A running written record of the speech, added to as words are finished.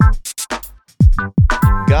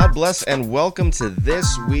God bless and welcome to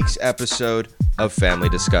this week's episode of Family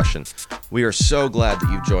Discussion. We are so glad that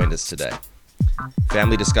you've joined us today.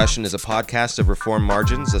 Family Discussion is a podcast of Reformed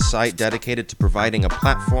Margins, a site dedicated to providing a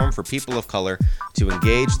platform for people of color to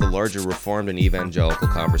engage the larger Reformed and evangelical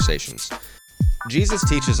conversations. Jesus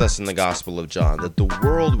teaches us in the Gospel of John that the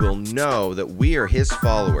world will know that we are his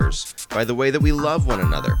followers by the way that we love one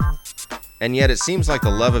another. And yet it seems like the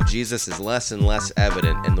love of Jesus is less and less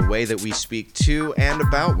evident in the way that we speak to and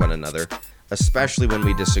about one another, especially when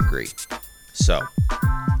we disagree. So,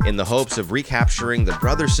 in the hopes of recapturing the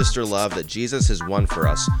brother-sister love that Jesus has won for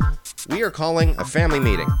us, we are calling a family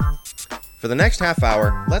meeting. For the next half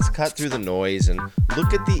hour, let's cut through the noise and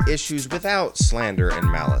look at the issues without slander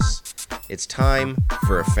and malice. It's time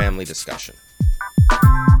for a family discussion.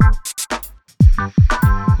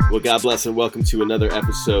 Well, God bless and welcome to another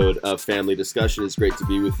episode of Family Discussion. It's great to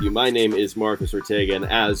be with you. My name is Marcus Ortega, and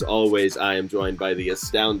as always, I am joined by the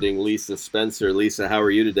astounding Lisa Spencer. Lisa, how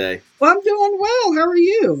are you today? Well, I'm doing well. How are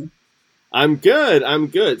you? I'm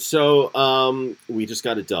good. So, we just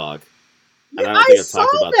got a dog. And I don't think I've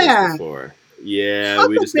talked about this before. Yeah,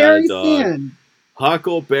 we just got a dog. Finn.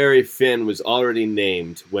 Huckleberry Finn was already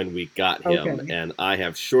named when we got him, Okay. and I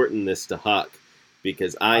have shortened this to Huck.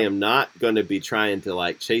 Because I am not going to be trying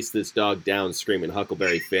to, chase this dog down screaming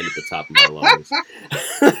Huckleberry Finn at the top of my lungs.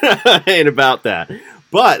 I ain't about that.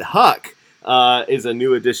 But Huck is a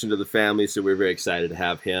new addition to the family, so we're very excited to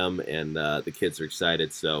have him, and the kids are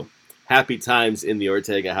excited. So happy times in the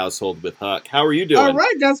Ortega household with Huck. How are you doing? All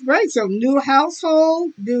right, that's great. So new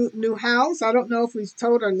household, new house. I don't know if we've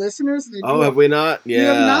told our listeners. That have we not? Yeah. You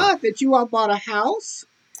have not, that you all bought a house.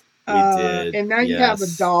 We did, and now you have a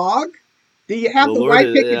dog. Do you have the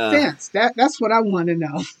white picket fence? That's what I want to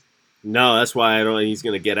know. No, that's why I don't. He's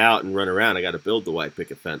going to get out and run around. I got to build the white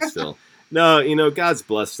picket fence still. No, God's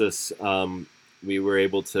blessed us. We were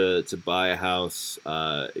able to buy a house.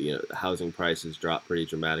 Housing prices dropped pretty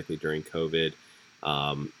dramatically during COVID,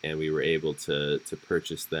 and we were able to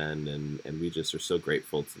purchase then. And we just are so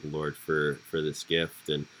grateful to the Lord for this gift.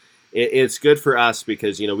 And it's good for us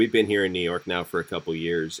because we've been here in New York now for a couple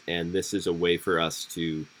years, and this is a way for us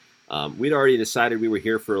to. We'd already decided we were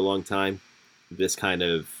here for a long time. This kind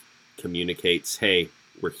of communicates, hey,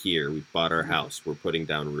 we're here. We bought our house. We're putting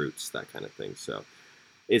down roots, that kind of thing. So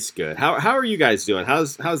it's good. How are you guys doing?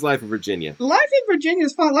 How's life in Virginia? Life in Virginia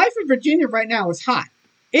is fun. Life in Virginia right now is hot.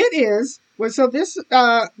 It is. Well, so this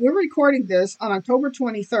we're recording this on October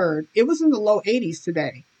 23rd. It was in the low 80s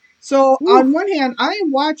today. So on one hand, I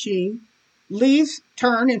am watching leaves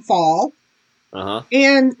turn and fall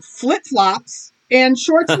and flip-flops. And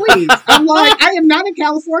short sleeves. I'm like, I am not in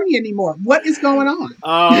California anymore. What is going on?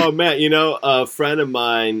 Oh, man. A friend of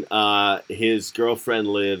mine, his girlfriend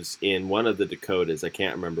lives in one of the Dakotas. I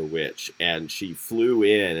can't remember which. And she flew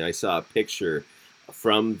in, and I saw a picture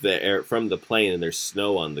from the plane, and there's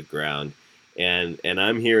snow on the ground. And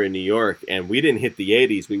I'm here in New York, and we didn't hit the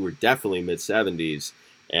 80s. We were definitely mid-70s.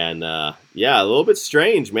 And, a little bit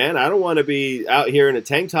strange, man. I don't want to be out here in a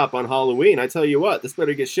tank top on Halloween. I tell you what, this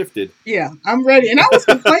better get shifted. Yeah, I'm ready. And I was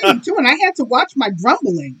complaining, too, and I had to watch my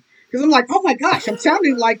grumbling. Because I'm like, oh, my gosh, I'm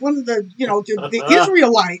sounding like one of the, the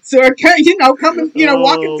Israelites or, coming,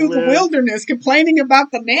 walking through the wilderness complaining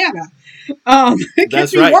about the manna.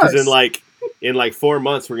 That's right, because in 4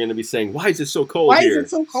 months, we're going to be saying, why is it so cold here? Why is it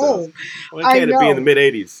so cold? Why can't it be in the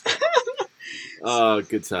mid-80s? Oh,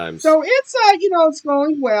 good times. So it's, it's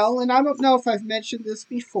going well, and I don't know if I've mentioned this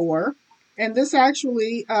before, and this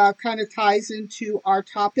actually kind of ties into our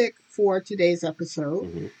topic for today's episode.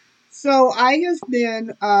 Mm-hmm. So I have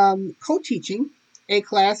been co-teaching a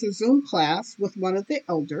Zoom class with one of the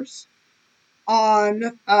elders on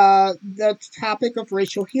the topic of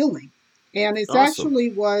racial healing, and it actually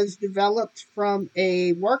was developed from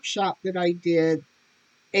a workshop that I did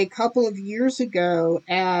a couple of years ago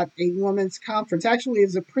at a women's conference. Actually, it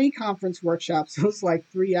was a pre-conference workshop, so it was like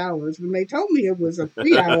 3 hours. When they told me it was a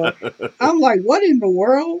 3 hour, I'm like, what in the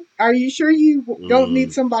world? Are you sure you don't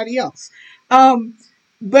need somebody else?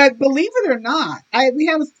 But believe it or not, we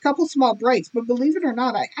had a couple small breaks, but believe it or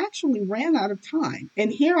not, I actually ran out of time.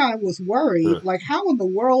 And here I was worried, how in the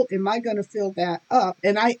world am I going to fill that up?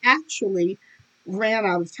 And I actually ran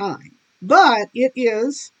out of time. But it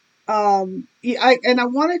is... I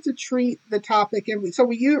wanted to treat the topic, and so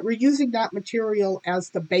we're using that material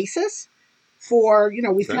as the basis for,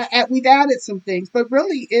 we've added some things, but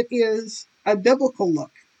really it is a biblical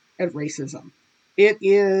look at racism. It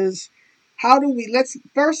is,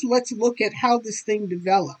 let's look at how this thing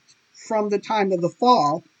developed from the time of the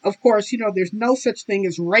fall. Of course, there's no such thing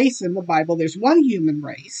as race in the Bible. There's one human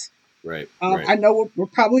race. Right. I know we're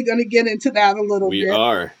probably going to get into that a little bit. We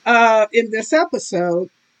are. In this episode.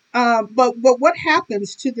 But what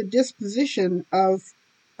happens to the disposition of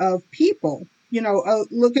people?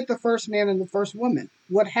 Look at the first man and the first woman.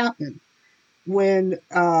 What happened when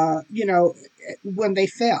when they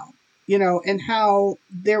fell? And how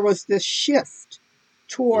there was this shift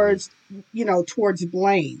towards towards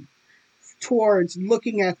blame, towards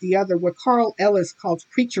looking at the other, what Carl Ellis calls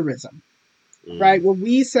preacherism. Right, where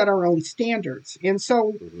we set our own standards, and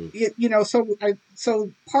so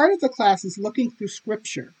so part of the class is looking through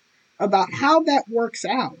scripture about how that works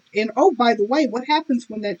out, and oh, by the way, what happens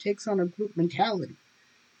when that takes on a group mentality,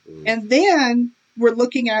 and then we're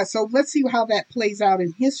looking at, so let's see how that plays out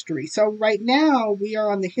in history. So right now we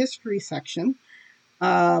are on the history section.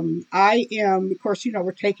 I am, of course,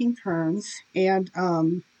 we're taking turns, and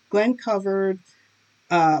Glenn covered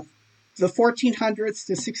the 1400s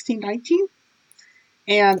to 1619.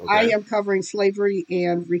 And I am covering slavery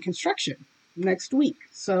and Reconstruction next week.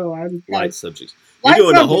 So I'm light subjects. You're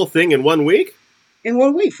doing the whole thing in 1 week? In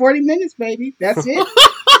 1 week, 40 minutes, baby. That's it.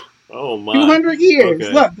 Oh my! 200 years.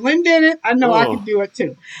 Okay. Look, Glenn did it. I know I can do it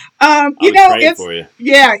too.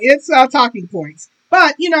 It's talking points.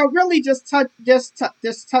 But really just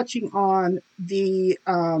touching on the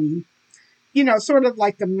sort of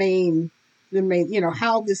like the main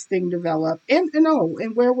how this thing developed, and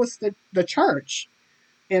where was the church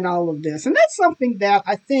in all of this. And that's something that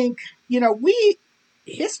I think,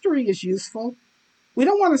 history is useful. We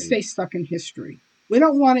don't want to stay stuck in history. We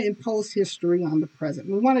don't want to impose history on the present.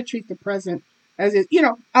 We want to treat the present as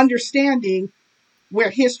understanding where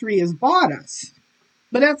history has brought us.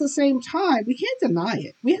 But at the same time, we can't deny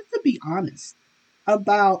it. We have to be honest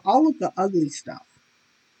about all of the ugly stuff,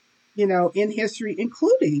 in history,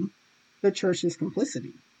 including the church's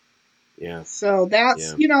complicity. Yeah. So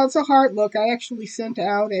that's, it's a hard look. I actually sent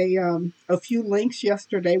out a few links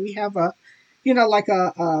yesterday. We have an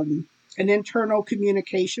internal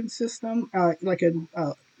communication system, I wouldn't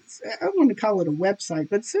call it a website,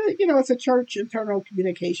 but it's a church internal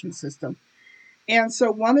communication system. And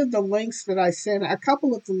so one of the links that a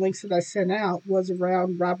couple of the links that I sent out was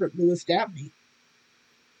around Robert Louis Dabney,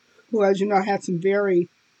 who, as you know, had some very,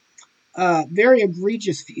 very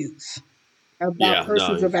egregious views about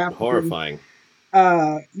persons of African. Horrifying.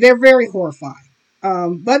 They're very horrifying.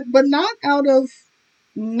 But not out of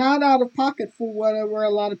pocket for where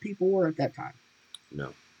a lot of people were at that time.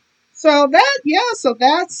 No. So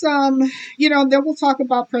that's then we'll talk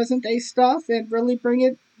about present day stuff and really bring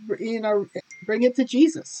it to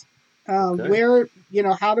Jesus. Where,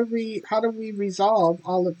 how do we resolve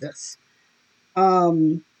all of this?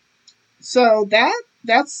 So that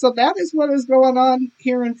is what is going on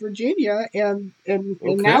here in Virginia, and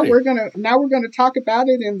now we're gonna talk about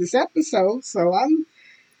it in this episode. So I'm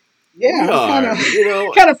kind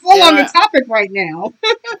of full on the topic right now.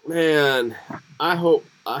 Man, I hope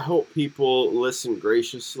people listen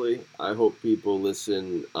graciously. I hope people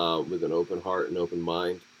listen with an open heart and open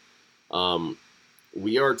mind.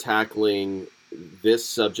 We are tackling this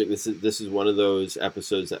subject. This is one of those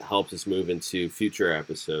episodes that helps us move into future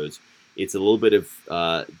episodes. It's a little bit of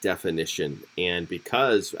definition, and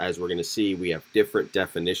because, as we're going to see, we have different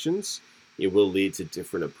definitions, it will lead to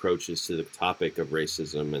different approaches to the topic of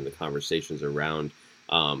racism and the conversations around,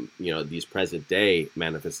 these present day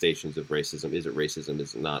manifestations of racism. Is it racism?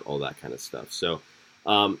 Is it not? All that kind of stuff. So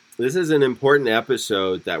this is an important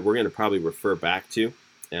episode that we're going to probably refer back to,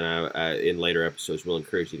 and in later episodes, we'll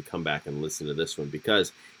encourage you to come back and listen to this one,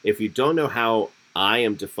 because if you don't know how I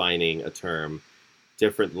am defining a term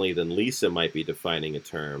differently than Lisa might be defining a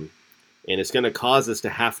term, and it's going to cause us to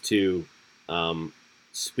have to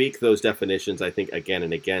speak those definitions, I think, again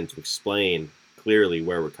and again to explain clearly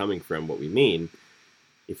where we're coming from, what we mean.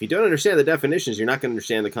 If you don't understand the definitions, you're not going to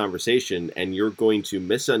understand the conversation, and you're going to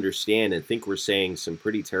misunderstand and think we're saying some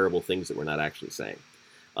pretty terrible things that we're not actually saying.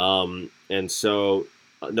 And so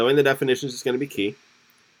knowing the definitions is going to be key.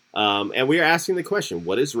 And we are asking the question,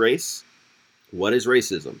 what is race? What is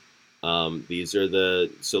racism?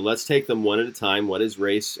 So let's take them one at a time. What is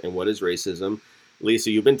race and what is racism?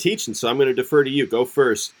 Lisa, you've been teaching, so I'm going to defer to you. Go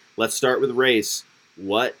first. Let's start with race.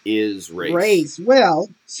 What is race? Race. Well,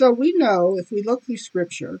 so we know, if we look through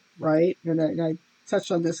scripture, right, and I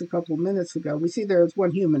touched on this a couple of minutes ago, we see there's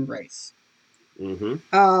one human race.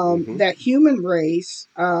 That human race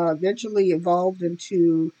eventually evolved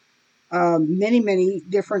into many, many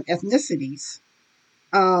different ethnicities.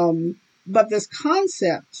 But this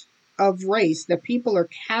concept of race, that people are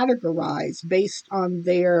categorized based on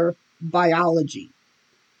their biology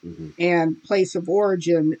and place of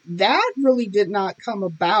origin, that really did not come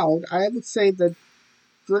about. I would say that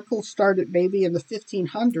Driscoll started maybe in the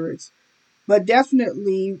 1500s, but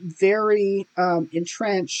definitely very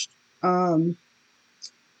entrenched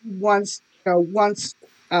once once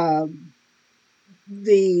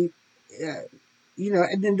the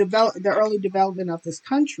and then develop the early development of this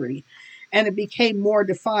country, and it became more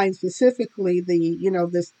defined, specifically the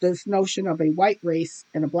this notion of a white race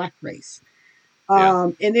and a black race.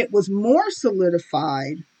 Yeah. And it was more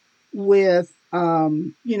solidified with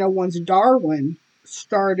once Darwin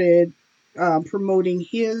started promoting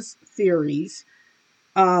his theories,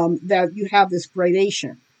 that you have this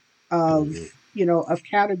gradation of of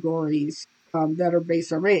categories that are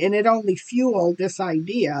based on race, and it only fueled this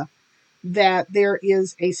idea that there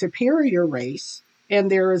is a superior race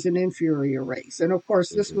and there is an inferior race. And of course,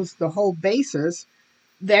 this was the whole basis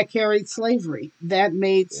that carried slavery, that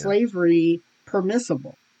made slavery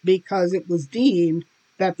permissible, because it was deemed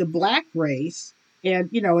that the black race, and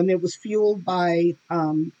it was fueled by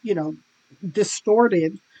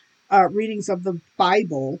distorted readings of the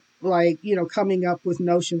Bible, like coming up with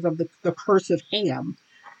notions of the curse of Ham,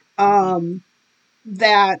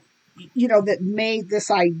 that that made this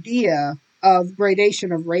idea of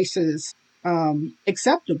gradation of races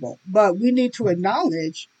acceptable. But we need to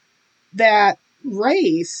acknowledge that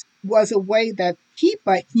race was a way that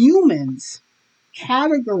humans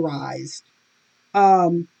categorized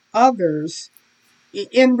others,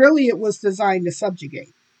 and really it was designed to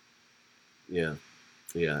subjugate. Yeah,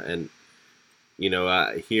 and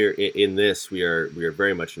here in this we are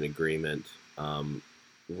very much in agreement.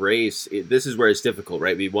 Race, this is where it's difficult,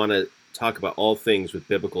 right? We want to talk about all things with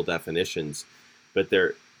biblical definitions, but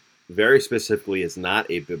there very specifically is not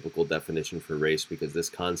a biblical definition for race, because this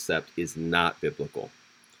concept is not biblical.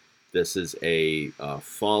 This is a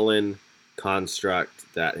fallen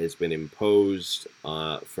construct that has been imposed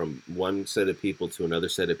from one set of people to another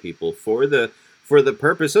set of people for the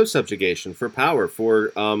purpose of subjugation, for power,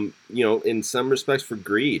 for in some respects for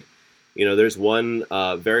greed. There's one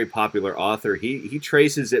very popular author. He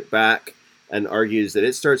traces it back and argues that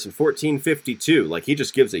it starts in 1452. Like, he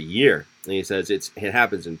just gives a year, and he says it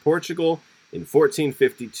happens in Portugal in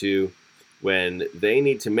 1452, when they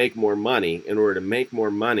need to make more money. In order to make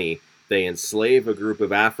more money, they enslave a group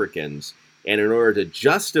of Africans, and in order to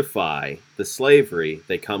justify the slavery,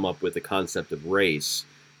 they come up with the concept of race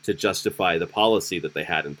to justify the policy that they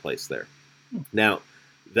had in place there. Now,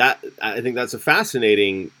 I think that's a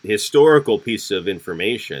fascinating historical piece of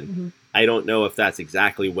information. I don't know if that's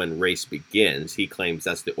exactly when race begins. He claims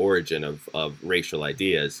that's the origin of racial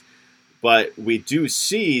ideas. But we do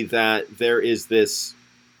see that there is this,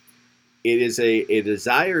 it is a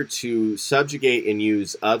desire to subjugate and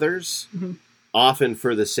use others, often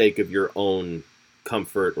for the sake of your own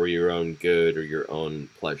comfort or your own good or your own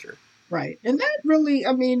pleasure. Right. And that really,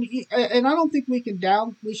 and I don't think we should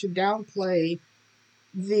downplay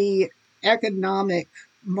the economic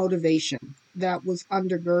motivation that was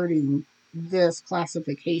undergirding this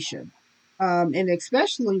classification. And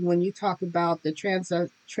especially when you talk about the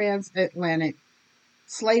transatlantic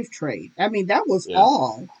slave trade. That was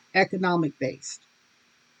all economic based.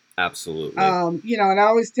 Absolutely. And I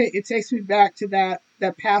always it takes me back to that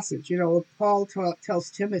passage, Paul tells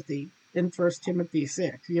Timothy in 1 Timothy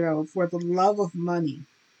 6, for the love of money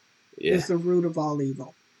is the root of all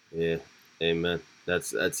evil. Yeah. Amen.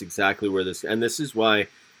 That's exactly where this, and this is why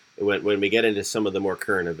when we get into some of the more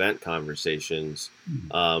current event conversations,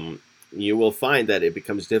 you will find that it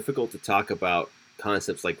becomes difficult to talk about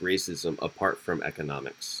concepts like racism apart from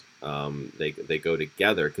economics. They go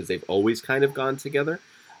together because they've always kind of gone together.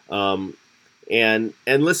 And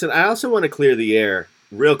listen, I also want to clear the air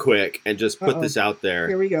real quick and just put this out there.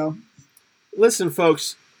 Here we go. Listen,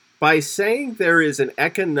 folks, by saying there is an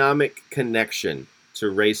economic connection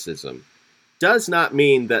to racism does not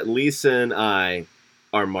mean that Lisa and I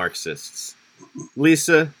are Marxists.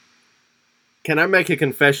 Lisa, can I make a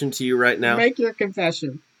confession to you right now? Make your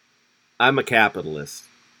confession. I'm a capitalist.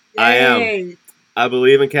 Yay. I am. I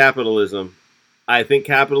believe in capitalism. I think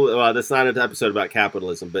well, that's not an episode about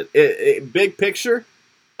capitalism, but big picture,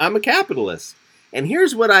 I'm a capitalist. And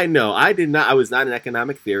here's what I know. I was not an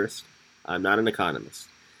economic theorist. I'm not an economist.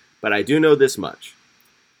 But I do know this much.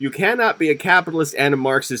 You cannot be a capitalist and a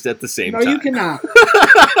Marxist at the same time. No, you cannot.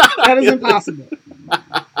 That is impossible.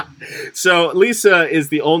 So Lisa is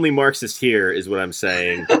the only Marxist here, is what I'm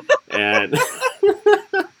saying. And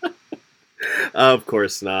of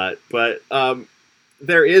course not. But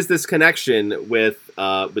there is this connection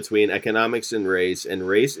between economics and race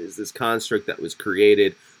is this construct that was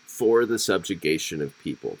created for the subjugation of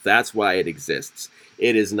people. That's why it exists.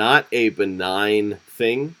 It is not a benign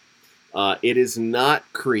thing. It is not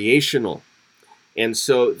creational. And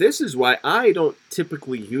so this is why I don't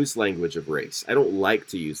typically use language of race. I don't like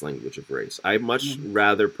to use language of race. I much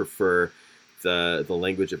rather prefer the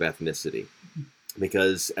language of ethnicity,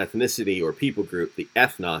 because ethnicity or people group, the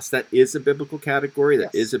ethnos, that is a biblical category,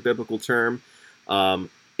 that is a biblical term.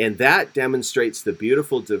 And that demonstrates the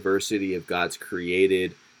beautiful diversity of God's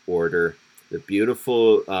created order, the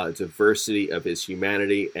beautiful diversity of his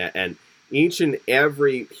humanity. And each and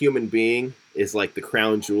every human being is like the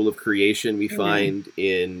crown jewel of creation we find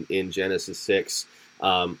in Genesis 6.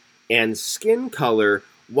 And skin color,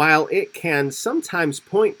 while it can sometimes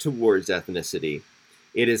point towards ethnicity,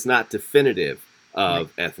 it is not definitive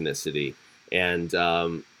of ethnicity. And,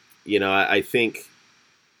 I think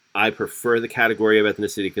I prefer the category of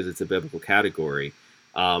ethnicity because it's a biblical category.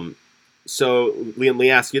 So let me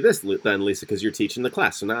ask you this then, Lisa, because you're teaching the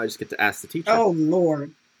class. So now I just get to ask the teacher. Oh,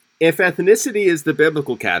 Lord. If ethnicity is the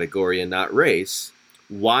biblical category and not race,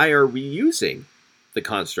 why are we using the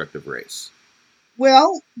construct of race?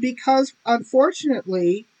 Well, because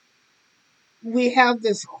unfortunately, we have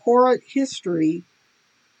this horrid history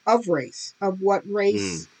of race, of what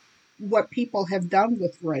people have done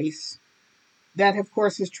with race. That, of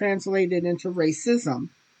course, is translated into racism.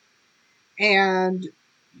 And,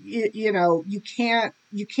 you can't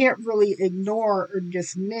really ignore or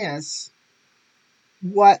dismiss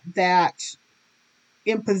what that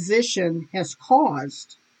imposition has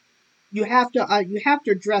caused. You have to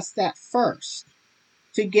address that first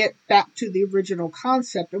to get back to the original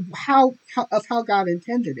concept of how God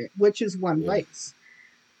intended it, which is one race.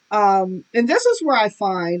 And this is where I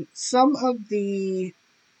find some of the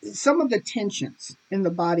tensions in the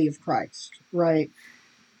body of Christ, right?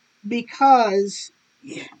 Because,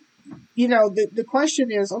 the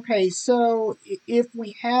question is, okay, so if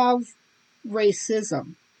we have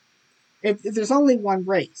racism, if there's only one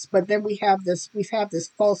race, but then we have this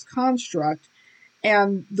false construct,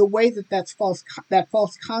 and the way that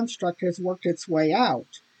false construct has worked its way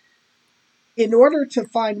out. In order to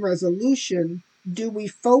find resolution, do we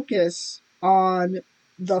focus on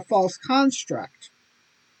the false construct,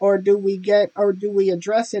 or do we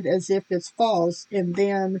address it as if it's false, and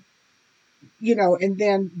then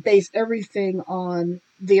base everything on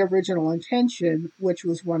the original intention, which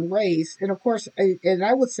was one race? And of course, and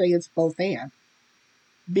I would say it's both and,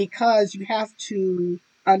 because you have to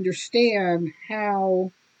understand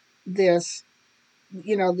how this,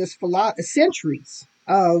 centuries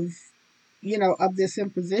of this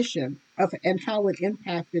imposition and how it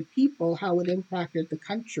impacted people, how it impacted the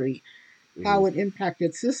country, how it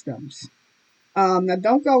impacted systems. Now,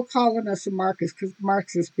 don't go calling us a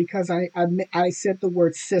Marxist because I said the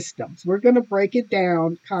word systems. We're going to break it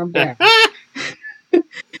down. Calm down.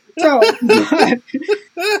 So,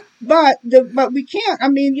 but we can't. I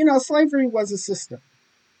mean, slavery was a system,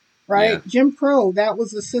 right? Yeah. Jim Crow, that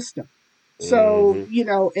was a system. So,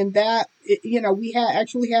 and that, we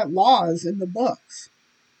actually had laws in the books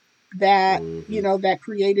that, that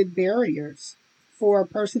created barriers for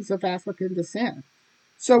persons of African descent.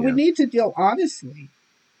 So we need to deal honestly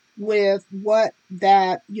with what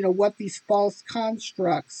these false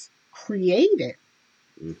constructs created,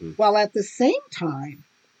 while at the same time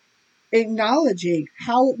acknowledging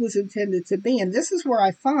how it was intended to be. And this is where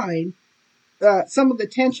I find some of the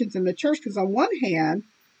tensions in the church, because on one hand,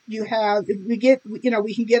 we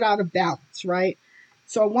can get out of balance, right?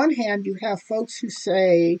 So on one hand, you have folks who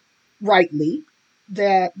say, rightly,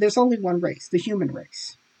 that there's only one race, the human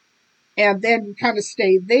race. And then you kind of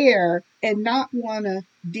stay there and not want to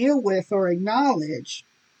deal with or acknowledge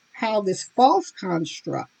how this false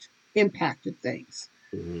construct impacted things,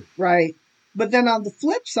 right? But then on the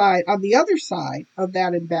flip side, on the other side of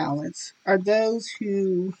that imbalance, are those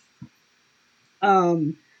who,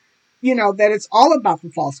 that it's all about the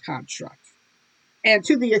false construct. And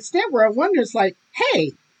to the extent where I wonder, it's like,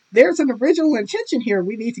 hey, there's an original intention here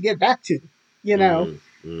we need to get back to,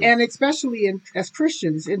 And especially as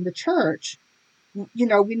Christians in the church,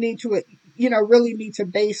 we need to, really need to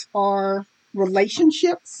base our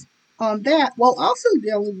relationships on that, while also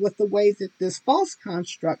dealing with the way that this false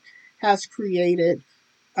construct has created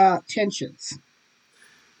tensions.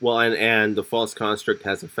 Well, and the false construct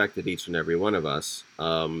has affected each and every one of us,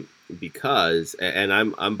 because, and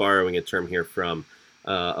I'm borrowing a term here from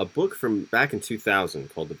a book from back in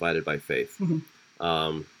 2000 called Divided by Faith.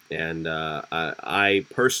 And I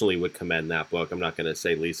personally would commend that book. I'm not going to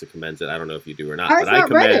say Lisa commends it. I don't know if you do or not. But I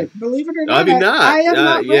commend read it. Believe it or not. Have you not? I have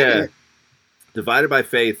not read it. Divided by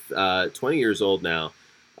Faith, 20 years old now,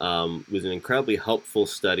 was an incredibly helpful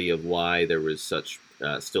study of why there was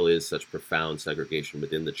still is such profound segregation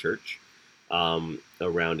within the church.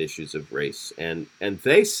 around issues of race. And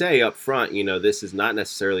they say up front, this is not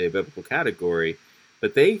necessarily a biblical category,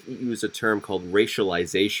 but they use a term called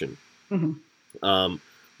racialization,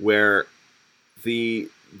 where the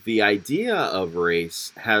idea of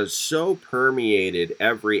race has so permeated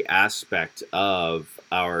every aspect of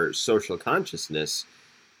our social consciousness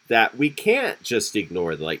that we can't just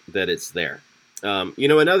ignore that it's there.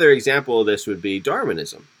 Another example of this would be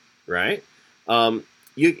Darwinism, right?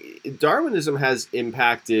 Darwinism has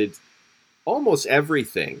impacted almost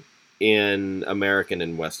everything in American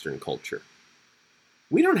and Western culture.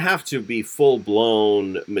 We don't have to be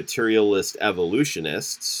full-blown materialist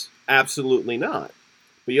evolutionists. Absolutely not.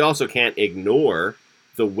 But you also can't ignore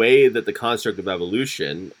the way that the construct of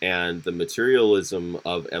evolution and the materialism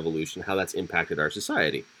of evolution, how that's impacted our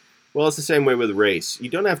society. Well, it's the same way with race. You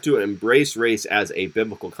don't have to embrace race as a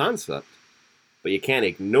biblical concept, but you can't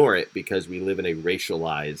ignore it because we live in a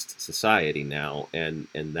racialized society now, and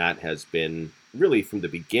that has been really from the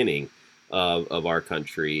beginning of our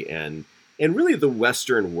country and really the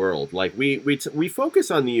Western world. Like we focus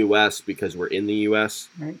on the U.S. because we're in the U.S.,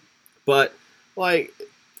 right? But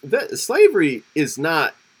slavery is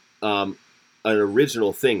not an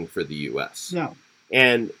original thing for the U.S. No.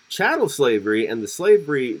 And chattel slavery and the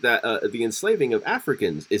slavery that the enslaving of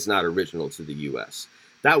Africans is not original to the U.S.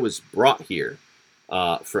 That was brought here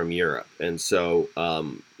from Europe, and so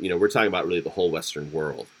we're talking about really the whole Western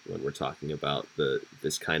world when we're talking about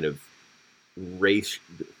this kind of racist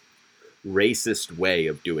way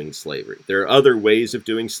of doing slavery. There are other ways of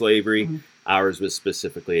doing slavery. Mm-hmm. Ours was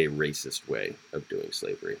specifically a racist way of doing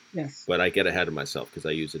slavery. Yes. But I get ahead of myself because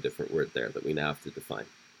I use a different word there that we now have to define.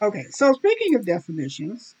 Okay, so speaking of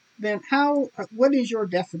definitions, then what is your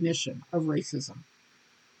definition of racism?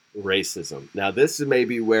 Racism. Now, this is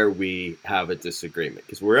maybe where we have a disagreement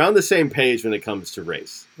because we're on the same page when it comes to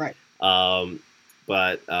race. Right.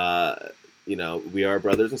 But we are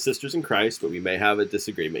brothers and sisters in Christ, but we may have a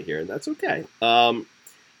disagreement here, and that's okay.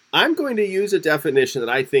 I'm going to use a definition that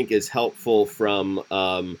I think is helpful from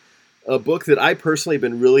a book that I personally have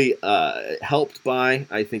been really helped by.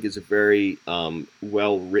 I think is a very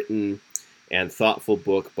well-written and thoughtful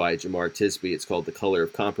book by Jemar Tisby. It's called The Color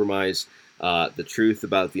of Compromise, The Truth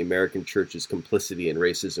About the American Church's Complicity in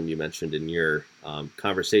Racism. You mentioned in your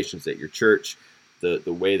conversations at your church, the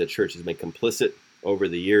way the church has been complicit over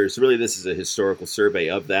the years. Really, this is a historical survey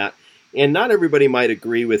of that. And not everybody might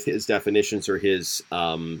agree with his definitions or his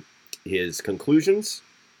conclusions.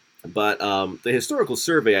 But the historical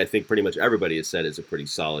survey, I think pretty much everybody has said is a pretty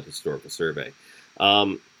solid historical survey.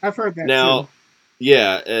 I've heard that now, too.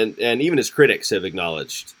 Yeah, and even his critics have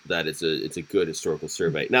acknowledged that it's a good historical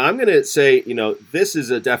survey. Now, I'm going to say, this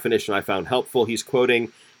is a definition I found helpful. He's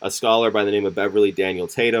quoting a scholar by the name of Beverly Daniel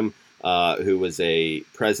Tatum, who was a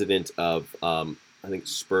president of, I think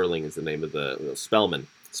Sperling is the name of Spelman,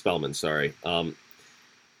 sorry.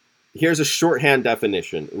 Here's a shorthand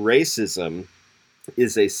definition. Racism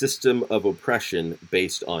is a system of oppression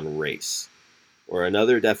based on race. Or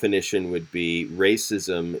another definition would be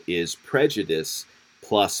racism is prejudice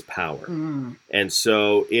plus power. Mm. And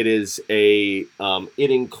so it is it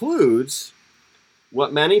includes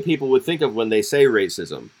what many people would think of when they say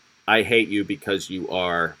racism. I hate you because you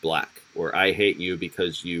are black, or I hate you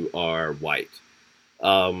because you are white.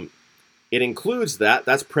 It includes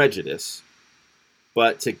that's prejudice.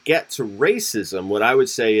 But to get to racism, what I would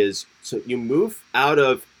say is, so you move out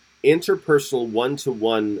of interpersonal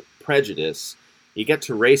one-to-one prejudice, you get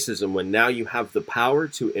to racism when now you have the power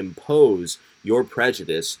to impose your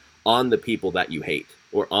prejudice on the people that you hate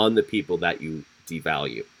or on the people that you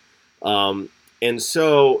devalue. And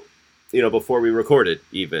so, before we recorded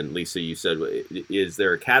even, Lisa, you said, is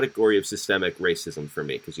there a category of systemic racism for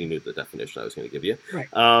me? Because you knew the definition I was going to give you. Right.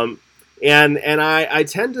 And I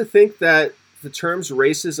tend to think that the terms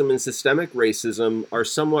racism and systemic racism are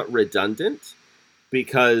somewhat redundant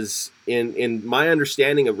because in my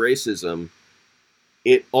understanding of racism,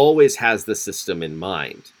 it always has the system in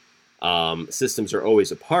mind. Systems are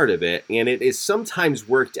always a part of it, and it is sometimes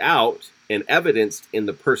worked out and evidenced in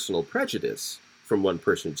the personal prejudice from one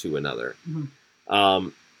person to another. Mm-hmm.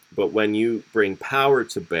 But when you bring power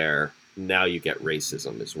to bear, now you get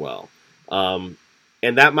racism as well.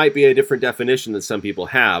 And that might be a different definition than some people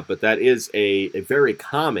have, but that is a very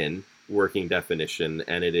common working definition,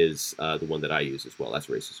 and it is the one that I use as well. That's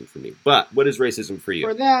racism for me. But what is racism for you?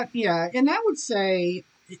 For that, yeah, and I would say,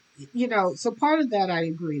 so part of that I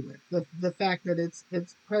agree with the fact that it's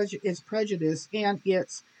prejudice and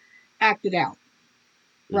it's acted out,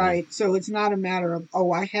 right? Mm-hmm. So it's not a matter of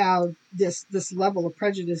I have this level of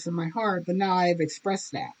prejudice in my heart, but now I've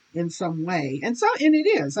expressed that. in some way. And it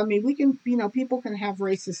is. I mean, we can, people can have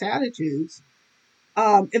racist attitudes.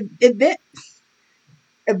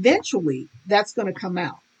 Eventually that's going to come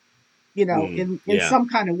out, in Yeah. some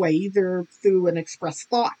kind of way, either through an expressed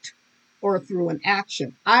thought or through an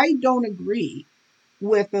action. I don't agree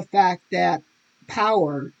with the fact that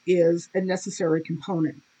power is a necessary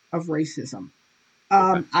component of racism.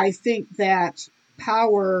 Okay. I think that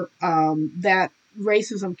power, that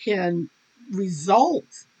racism can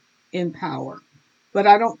result in power, but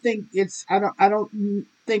I don't think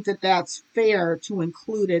that that's fair to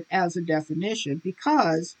include it as a definition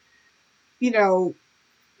because, you know,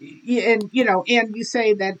 and you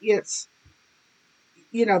say that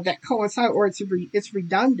that coincide or it's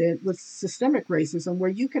redundant with systemic racism, where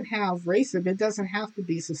you can have racism, it doesn't have to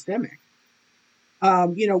be systemic.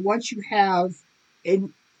 Once you have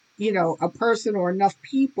in a person or enough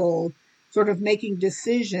people sort of making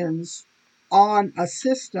decisions on a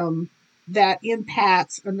system that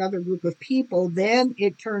impacts another group of people, then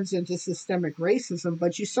it turns into systemic racism.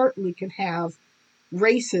 But you certainly can have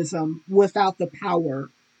racism without the power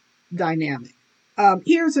dynamic.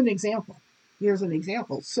 Here's an example.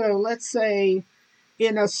 So let's say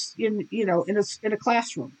in a in a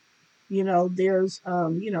classroom, there's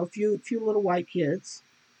few little white kids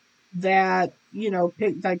that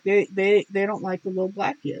pick, like they don't like the little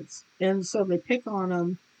black kids, and so they pick on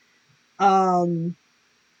them. Um,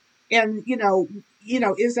 and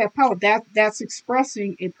is that power that's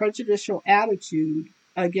expressing a prejudicial attitude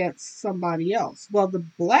against somebody else? Well, the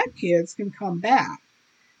black kids can come back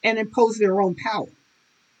and impose their own power.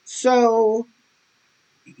 So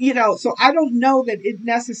so I don't know that it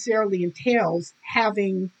necessarily entails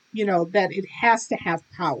having, that it has to have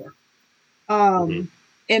power. Hmm.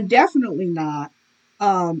 And definitely not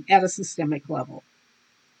at a systemic level.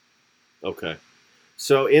 Okay.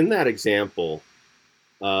 So in that example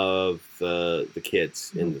of the kids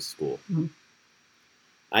Mm-hmm. in the school, Mm-hmm.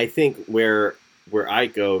 I think where I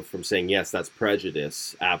go from saying yes, that's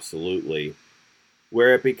prejudice, absolutely.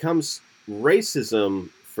 Where it becomes racism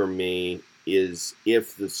for me is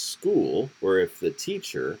if the school or if the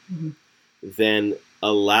teacher Mm-hmm. then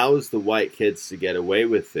allows the white kids to get away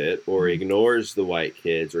with it or ignores the white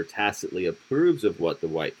kids or tacitly approves of what the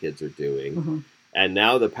white kids are doing. Mm-hmm. And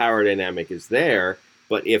now the power dynamic is there.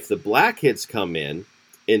 But if the black kids come in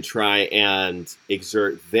and try and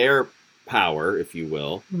exert their power, if you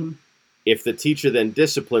will, Mm-hmm. if the teacher then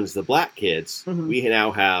disciplines the black kids, Mm-hmm. we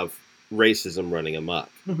now have racism running amok.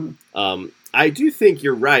 Mm-hmm. I do think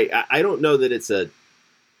you're right. I don't know that it's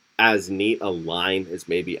as neat a line as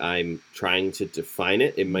maybe I'm trying to define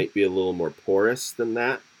it. It might be a little more porous than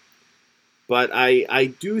that. But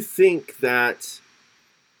I do think that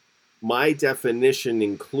my definition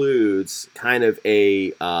includes kind of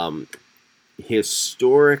a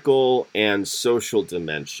historical and social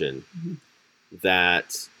dimension Mm-hmm.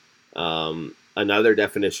 that another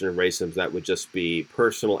definition of racism that would just be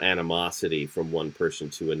personal animosity from one person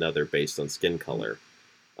to another based on skin color.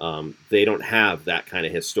 They don't have that kind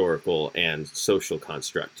of historical and social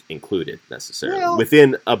construct included necessarily Well,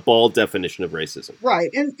 within a bald definition of racism. right,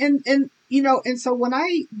 and so when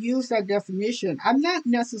I use that definition, I'm not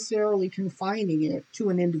necessarily confining it to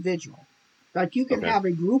an individual. Like you can Okay. have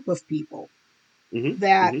a group of people Mm-hmm.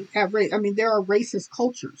 that Mm-hmm. have I mean, there are racist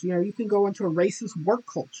cultures. You can go into a racist work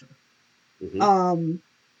culture. Mm-hmm. Um,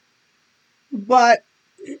 but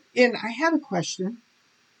and I had a question,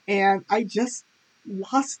 and I just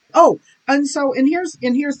lost. Oh, and here's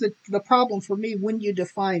the problem for me when you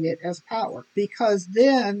define it as power, because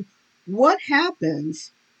then what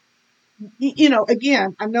happens?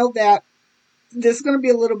 Again, I know that this is going to be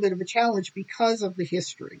a little bit of a challenge because of the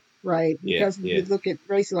history, right? Yeah. Because when Yeah. you look at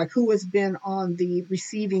race, like who has been on the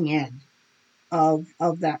receiving end of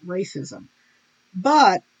that racism.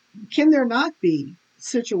 But can there not be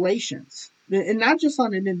situations, and not just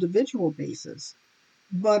on an individual basis,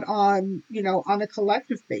 but on a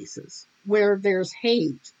collective basis, where there's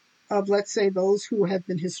hate of, let's say, those who have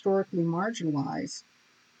been historically marginalized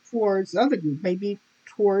towards other groups, maybe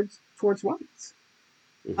towards whites?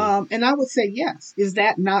 Mm-hmm. And I would say yes. Is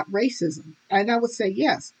that not racism? And I would say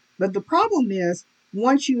yes. But the problem is,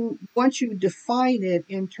 once you define it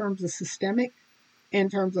in terms of systemic, in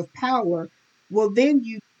terms of power, well, then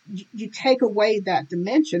you take away that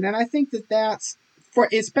dimension. And I think that that's, for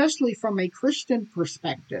especially from a Christian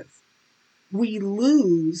perspective, we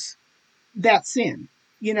lose that sin.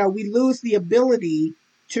 We lose the ability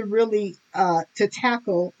to really to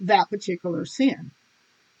tackle that particular sin.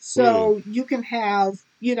 Mm. So you can have,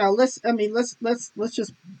 let's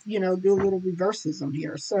just, do a little reversism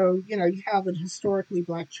here. So, you have a historically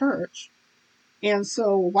black church, And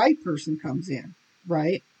so a white person comes in,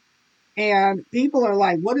 right? And people are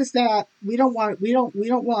like, what is that? We don't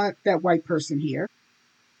want that white person here,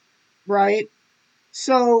 right?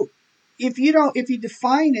 So if you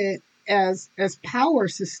define it as power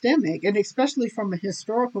systemic, and especially from a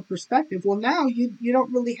historical perspective, well, now you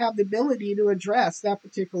don't really have the ability to address that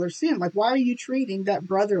particular sin. Like, why are you treating that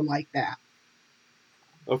brother like that?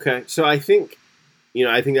 Okay, so I think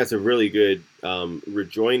that's a really good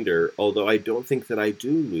rejoinder, although I don't think that I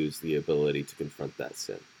do lose the ability to confront that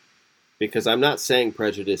sin. Because I'm not saying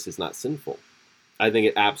prejudice is not sinful. I think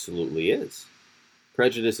it absolutely is.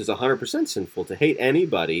 Prejudice is 100% sinful. To hate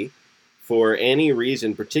anybody for any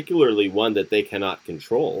reason, particularly one that they cannot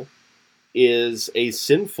control, is a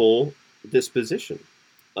sinful disposition.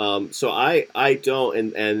 So I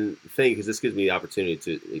don't, and thank you, because this gives me the opportunity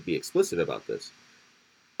to be explicit about this.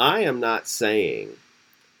 I am not saying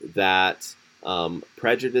that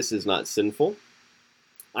prejudice is not sinful.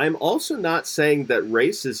 I'm also not saying that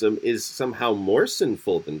racism is somehow more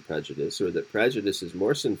sinful than prejudice, or that prejudice is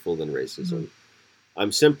more sinful than racism. Mm-hmm.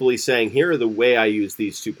 I'm simply saying here are the way I use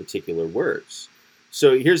these two particular words.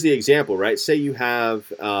 So here's the example, right? Say you have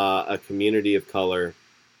a community of color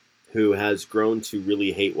who has grown to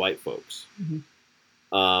really hate white folks.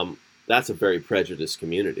 Mm-hmm. That's a very prejudiced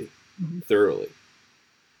community, mm-hmm. thoroughly.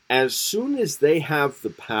 As soon as they have the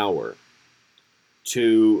power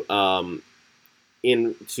to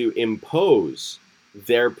impose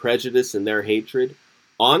their prejudice and their hatred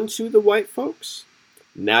onto the white folks,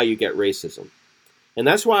 now you get racism. And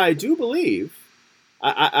that's why I do believe,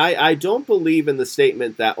 I don't believe in the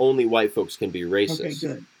statement that only white folks can be racist.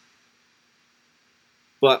 Okay, good.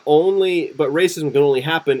 But racism can only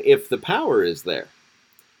happen if the power is there.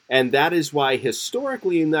 And that is why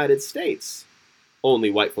historically in the United States, only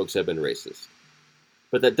white folks have been racist.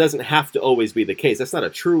 But that doesn't have to always be the case. That's not a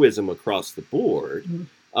truism across the board,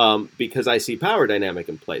 mm-hmm. Because I see power dynamic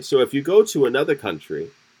in place. So if you go to another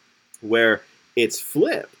country where it's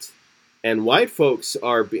flipped, and white folks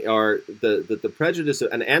are the prejudice,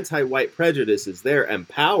 an anti-white prejudice is there, and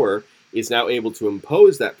power is now able to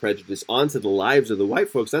impose that prejudice onto the lives of the white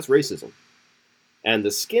folks, that's racism. And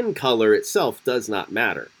the skin color itself does not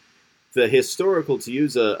matter. The historical, to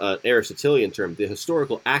use an Aristotelian term, the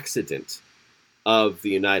historical accident of the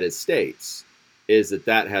United States is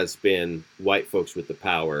that has been white folks with the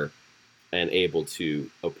power and able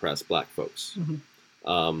to oppress black folks.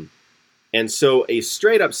 Mm-hmm. And so a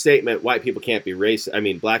straight up statement, black people can't be racist,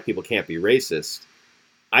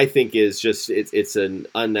 I think is just, it's an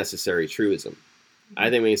unnecessary truism. Mm-hmm. I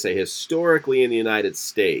think when you say historically in the United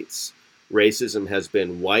States, racism has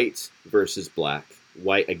been white versus black,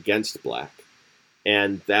 white against black,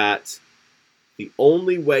 and that the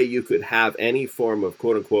only way you could have any form of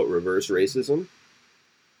quote-unquote reverse racism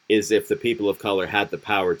is if the people of color had the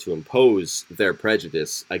power to impose their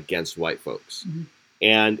prejudice against white folks. Mm-hmm.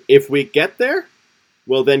 And if we get there,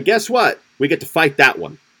 well, then guess what? We get to fight that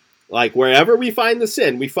one. Like, wherever we find the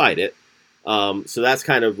sin, we fight it. So that's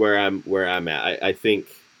kind of where I'm at. I think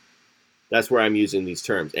that's where I'm using these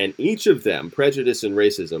terms. And each of them, prejudice and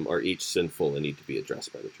racism, are each sinful and need to be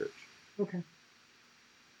addressed by the church. Okay.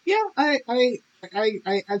 Yeah,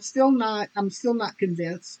 I'm still not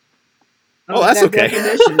convinced. Oh, that's okay.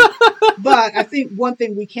 Definition. But I think one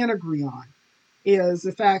thing we can agree on is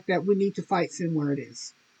the fact that we need to fight sin where it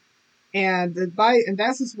is, and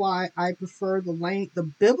this is why I prefer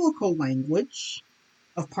the biblical language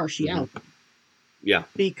of partiality. Mm-hmm. Yeah,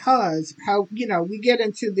 because how we get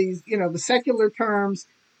into these the secular terms,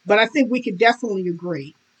 but I think we could definitely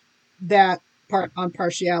agree that part on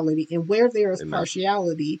partiality, and where there is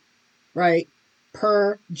partiality, right?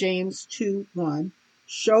 Per James 2:1,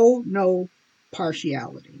 show no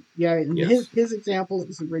partiality. Yeah, and yes. his example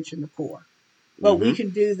is the rich and the poor. But mm-hmm. we can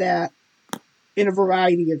do that in a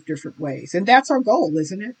variety of different ways. And that's our goal,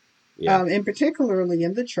 isn't it? Yeah. And particularly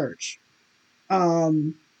in the church,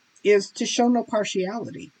 is to show no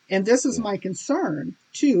partiality. And this is my concern,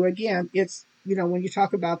 too. Again, it's, when you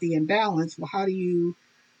talk about the imbalance, well, how do you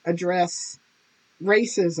address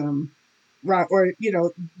racism, right? Or,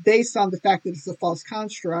 based on the fact that it's a false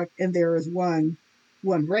construct and there is one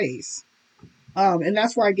race. And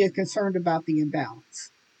that's where I get concerned about the imbalance.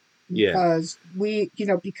 Because we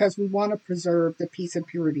want to preserve the peace and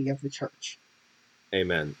purity of the church.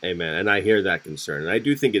 Amen. And I hear that concern. And I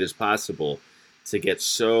do think it is possible to get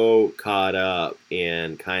so caught up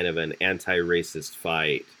in kind of an anti-racist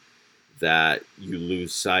fight that you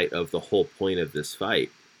lose sight of the whole point of this fight.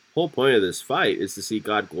 The whole point of this fight is to see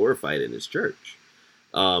God glorified in his church.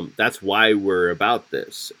 That's why we're about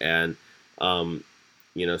this. And, so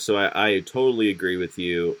I totally agree with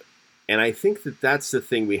you. And I think that that's the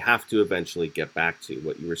thing we have to eventually get back to.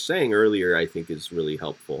 What you were saying earlier, I think, is really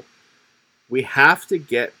helpful. We have to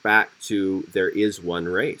get back to there is one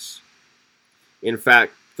race. In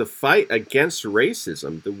fact, the fight against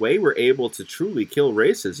racism, the way we're able to truly kill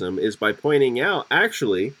racism is by pointing out,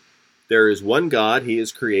 actually, there is one God. He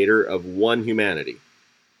is creator of one humanity.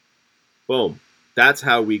 Boom. That's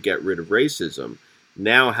how we get rid of racism.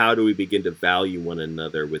 Now, how do we begin to value one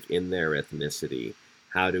another within their ethnicity?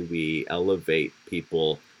 How do we elevate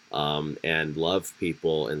people and love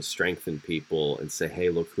people and strengthen people and say, hey,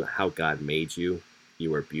 look how God made you.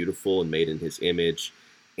 You are beautiful and made in his image.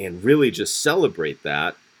 And really just celebrate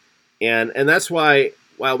that. And that's why,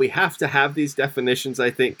 while we have to have these definitions, I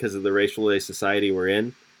think, because of the racialized society we're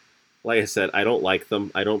in, like I said, I don't like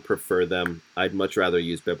them. I don't prefer them. I'd much rather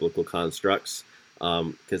use biblical constructs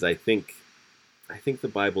because I think the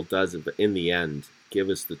Bible does, in the end, give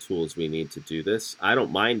us the tools we need to do this. I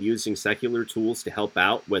don't mind using secular tools to help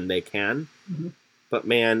out when they can. Mm-hmm. But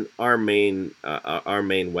man, our main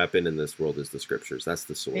weapon in this world is the scriptures. That's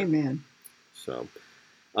the sword. Amen. So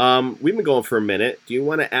we've been going for a minute. Do you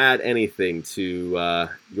want to add anything to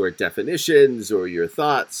your definitions or your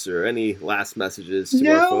thoughts or any last messages to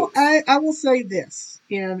our folks? No, I will say this.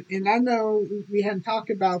 And I know we hadn't talked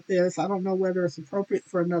about this. I don't know whether it's appropriate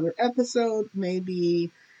for another episode.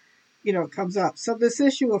 Maybe, it comes up. So this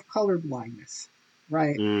issue of colorblindness,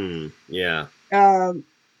 right? Yeah.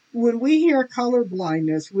 When we hear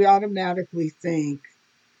colorblindness, we automatically think,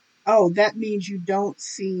 oh, that means you don't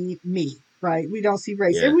see me, right? We don't see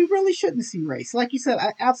race. Yeah. And we really shouldn't see race. Like you said,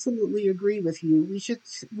 I absolutely agree with you. We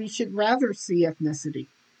should rather see ethnicity.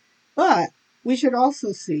 But we should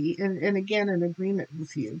also see, and again, in agreement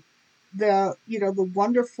with you, the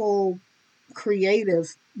wonderful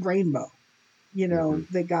creative rainbow,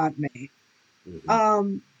 that God made.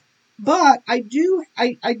 Mm-hmm. But I do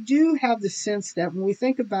have the sense that when we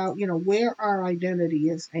think about, where our identity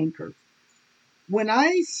is anchored, when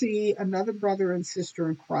I see another brother and sister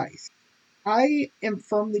in Christ, I am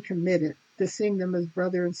firmly committed to seeing them as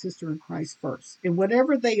brother and sister in Christ first. And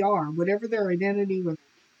whatever they are, whatever their identity was,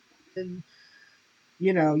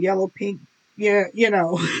 yellow, pink,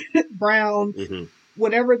 brown, mm-hmm.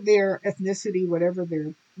 whatever their ethnicity, whatever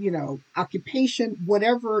their, occupation,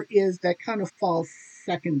 whatever is, that kind of falls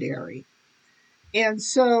secondary. And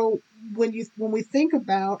so when we think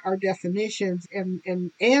about our definitions and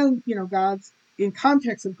God's, in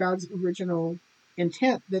context of God's original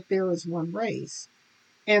intent that there is one race,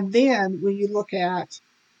 and then when you look at,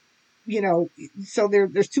 so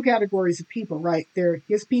there's two categories of people, right? There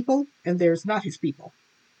his people and there's not his people.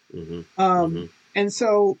 Mm-hmm. And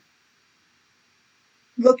so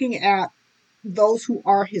looking at those who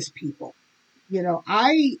are his people,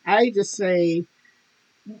 I just say,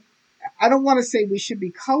 I don't want to say we should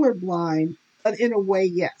be colorblind, but in a way,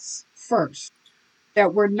 yes. First,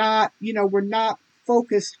 that we're not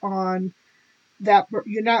focused on that.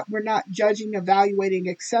 We're not judging, evaluating,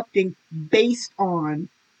 accepting based on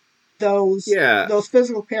those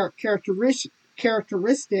physical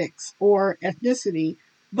characteristics or ethnicity,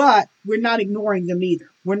 but we're not ignoring them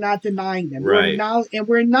either. We're not denying them. Right.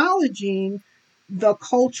 We're acknowledging the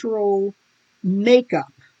cultural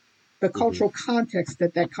makeup, the cultural mm-hmm. context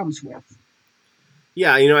that comes with.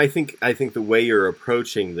 Yeah, I think the way you're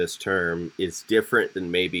approaching this term is different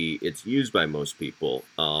than maybe it's used by most people.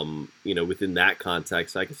 Within that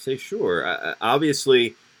context, I could say, sure.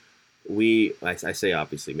 Obviously, I say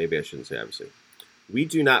obviously, maybe I shouldn't say obviously. We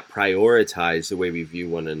do not prioritize the way we view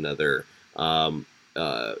one another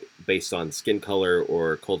based on skin color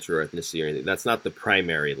or culture or ethnicity or anything. That's not the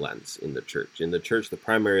primary lens in the church. In the church, the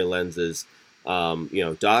primary lens is,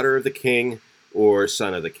 daughter of the king or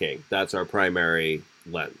son of the king. That's our primary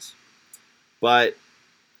lens. But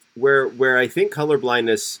where I think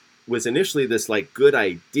colorblindness was initially this good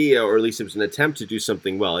idea, or at least it was an attempt to do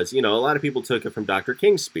something well, is, a lot of people took it from Dr.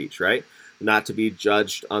 King's speech, right? Not to be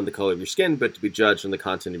judged on the color of your skin, but to be judged on the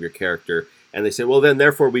content of your character. And they say, well, then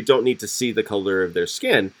therefore we don't need to see the color of their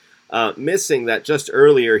skin. Missing that just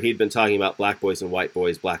earlier he'd been talking about black boys and white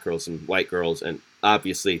boys, black girls and white girls, and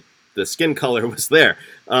obviously the skin color was there.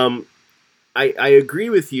 I agree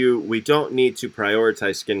with you. We don't need to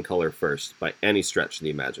prioritize skin color first by any stretch of the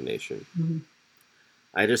imagination. Mm-hmm.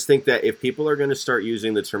 I just think that if people are going to start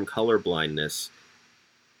using the term colorblindness,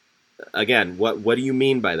 again, what do you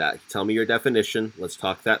mean by that? Tell me your definition. Let's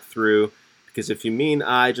talk that through. Because if you mean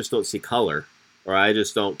I just don't see color or I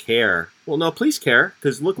just don't care, well, no, please care,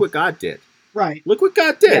 because look what God did. Right. Look what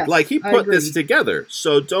God did. Yes, he put this together.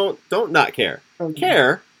 So don't not care. Okay.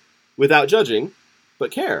 Care without judging,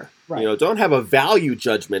 but care. Right. Don't have a value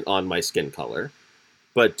judgment on my skin color.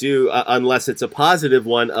 but do unless it's a positive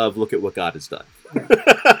one of look at what God has done.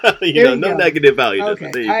 No negative value.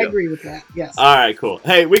 Okay, I agree with that. Yes. All right, cool.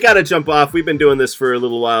 Hey, we got to jump off. We've been doing this for a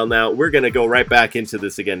little while now. We're going to go right back into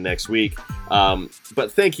this again next week.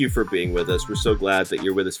 But thank you for being with us. We're so glad that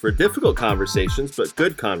you're with us for difficult conversations, but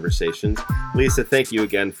good conversations. Lisa, thank you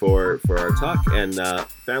again for our talk and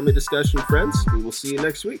family discussion, friends. We will see you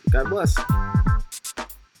next week. God bless.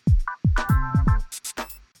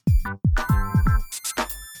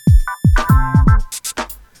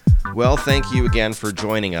 Well, thank you again for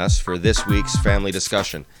joining us for this week's family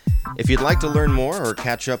discussion. If you'd like to learn more or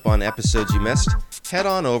catch up on episodes you missed, head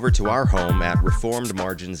on over to our home at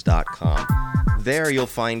reformedmargins.com. There you'll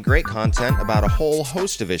find great content about a whole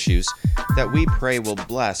host of issues that we pray will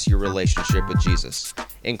bless your relationship with Jesus,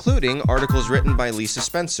 including articles written by Lisa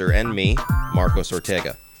Spencer and me, Marcos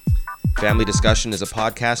Ortega. Family Discussion is a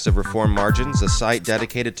podcast of Reformed Margins, a site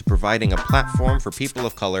dedicated to providing a platform for people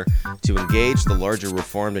of color to engage the larger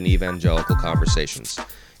Reformed and evangelical conversations.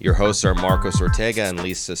 Your hosts are Marcos Ortega and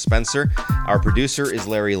Lisa Spencer. Our producer is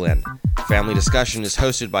Larry Lynn. Family Discussion is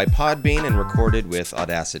hosted by Podbean and recorded with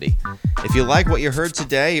Audacity. If you like what you heard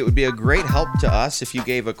today, it would be a great help to us if you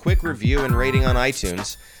gave a quick review and rating on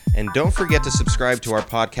iTunes. And don't forget to subscribe to our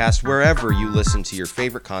podcast wherever you listen to your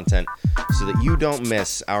favorite content so that you don't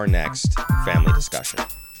miss our next family discussion.